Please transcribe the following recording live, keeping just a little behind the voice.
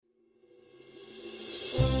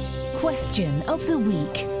Question of the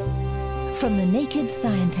Week from the Naked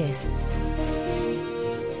Scientists.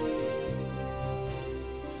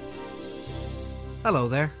 Hello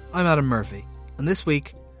there, I'm Adam Murphy, and this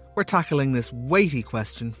week we're tackling this weighty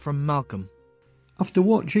question from Malcolm. After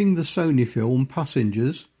watching the Sony film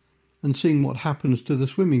Passengers and seeing what happens to the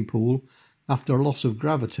swimming pool after a loss of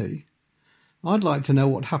gravity, I'd like to know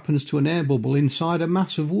what happens to an air bubble inside a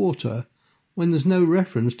mass of water when there's no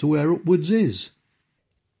reference to where upwards is.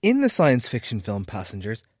 In the science fiction film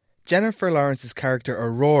Passengers, Jennifer Lawrence's character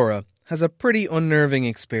Aurora has a pretty unnerving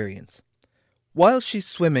experience. While she's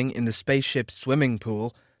swimming in the spaceship's swimming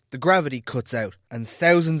pool, the gravity cuts out and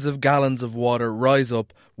thousands of gallons of water rise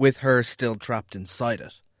up with her still trapped inside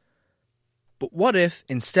it. But what if,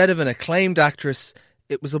 instead of an acclaimed actress,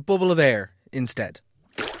 it was a bubble of air instead?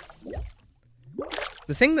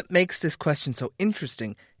 The thing that makes this question so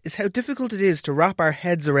interesting is how difficult it is to wrap our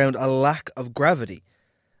heads around a lack of gravity.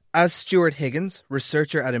 As Stuart Higgins,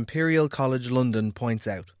 researcher at Imperial College London, points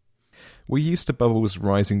out. We're used to bubbles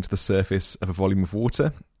rising to the surface of a volume of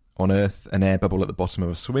water. On Earth, an air bubble at the bottom of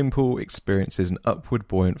a swimming pool experiences an upward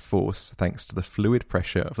buoyant force thanks to the fluid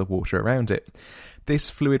pressure of the water around it. This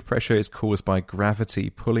fluid pressure is caused by gravity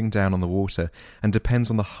pulling down on the water and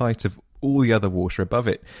depends on the height of all the other water above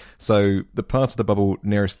it. So the part of the bubble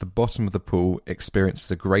nearest the bottom of the pool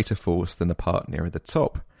experiences a greater force than the part nearer the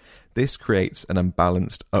top. This creates an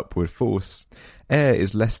unbalanced upward force. Air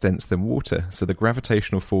is less dense than water, so the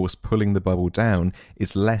gravitational force pulling the bubble down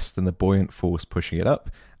is less than the buoyant force pushing it up,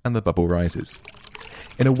 and the bubble rises.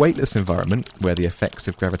 In a weightless environment, where the effects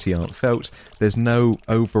of gravity aren't felt, there's no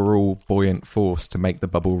overall buoyant force to make the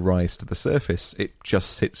bubble rise to the surface. It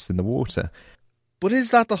just sits in the water. But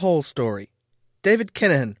is that the whole story? David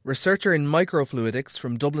Kinahan, researcher in microfluidics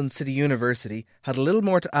from Dublin City University, had a little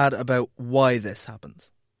more to add about why this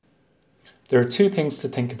happens. There are two things to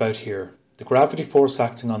think about here: the gravity force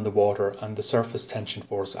acting on the water and the surface tension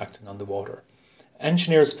force acting on the water.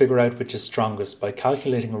 Engineers figure out which is strongest by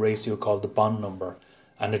calculating a ratio called the Bond number,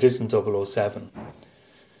 and it isn't 007.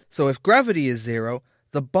 So if gravity is zero,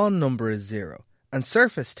 the Bond number is zero, and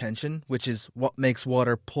surface tension, which is what makes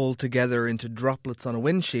water pull together into droplets on a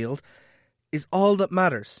windshield, is all that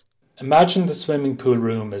matters. Imagine the swimming pool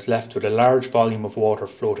room is left with a large volume of water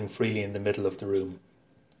floating freely in the middle of the room.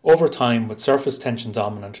 Over time, with surface tension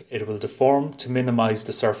dominant, it will deform to minimise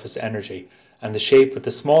the surface energy, and the shape with the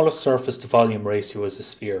smallest surface to volume ratio is a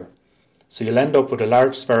sphere. So you'll end up with a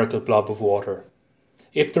large spherical blob of water.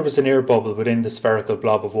 If there was an air bubble within the spherical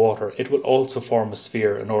blob of water, it will also form a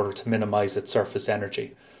sphere in order to minimise its surface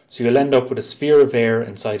energy. So you'll end up with a sphere of air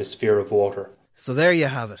inside a sphere of water. So there you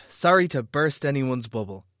have it. Sorry to burst anyone's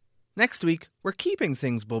bubble. Next week, we're keeping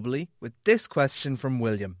things bubbly with this question from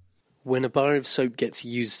William. When a bar of soap gets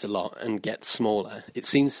used a lot and gets smaller, it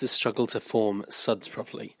seems to struggle to form suds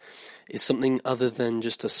properly. Is something other than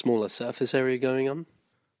just a smaller surface area going on?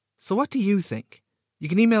 So what do you think? You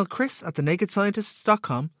can email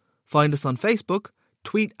chris@thenakedscientists.com, find us on Facebook,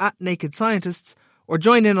 tweet @NakedScientists, or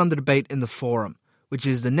join in on the debate in the forum, which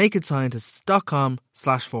is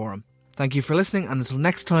thenakedscientists.com/forum. Thank you for listening, and until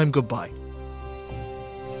next time, goodbye.